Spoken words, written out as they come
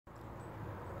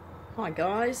Hi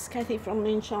guys, Kathy from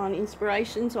Moonshine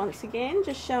Inspirations once again,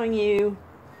 just showing you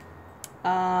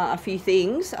a few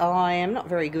things. I am not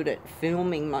very good at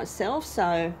filming myself,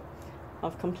 so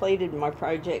I've completed my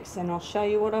projects and I'll show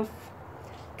you what I've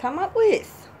come up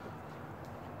with.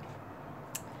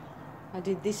 I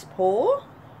did this paw,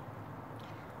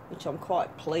 which I'm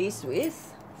quite pleased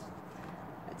with.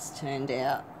 It's turned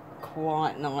out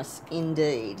quite nice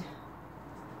indeed.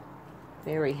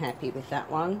 Very happy with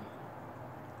that one.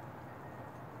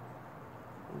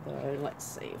 Although, let's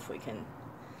see if we can,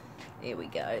 there we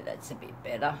go, that's a bit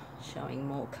better, showing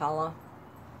more colour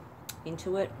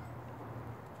into it.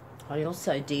 I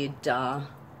also did, let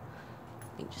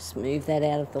me just move that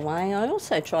out of the way, I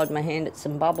also tried my hand at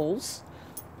some bubbles,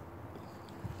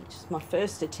 which is my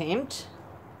first attempt.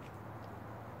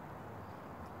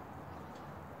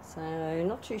 So,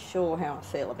 not too sure how I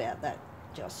feel about that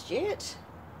just yet,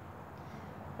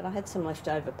 but I had some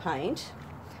leftover paint.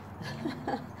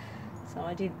 So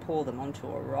I did pour them onto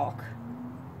a rock.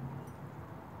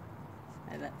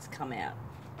 So that's come out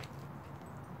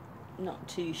not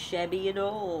too shabby at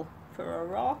all for a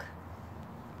rock.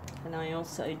 And I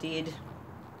also did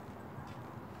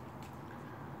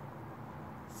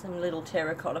some little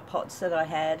terracotta pots that I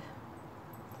had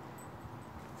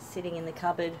sitting in the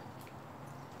cupboard.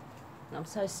 And I'm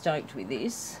so stoked with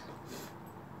this.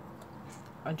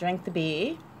 I drank the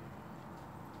beer.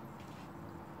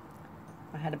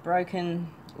 I had a broken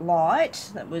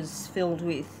light that was filled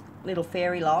with little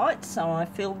fairy lights, so I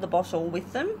filled the bottle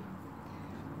with them.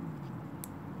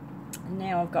 And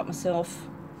now I've got myself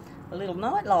a little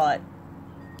night light,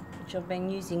 which I've been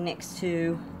using next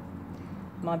to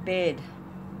my bed.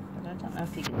 But I don't know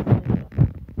if you can see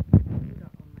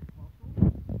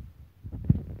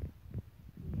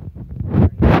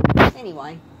it.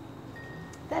 Anyway,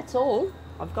 that's all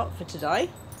I've got for today.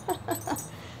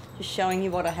 Just showing you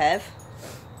what I have.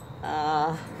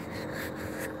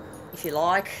 If you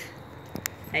like,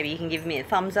 maybe you can give me a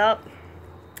thumbs up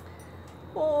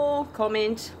or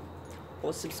comment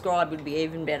or subscribe would be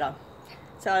even better.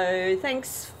 So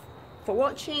thanks for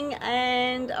watching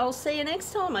and I'll see you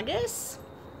next time, I guess.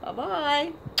 Bye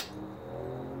bye.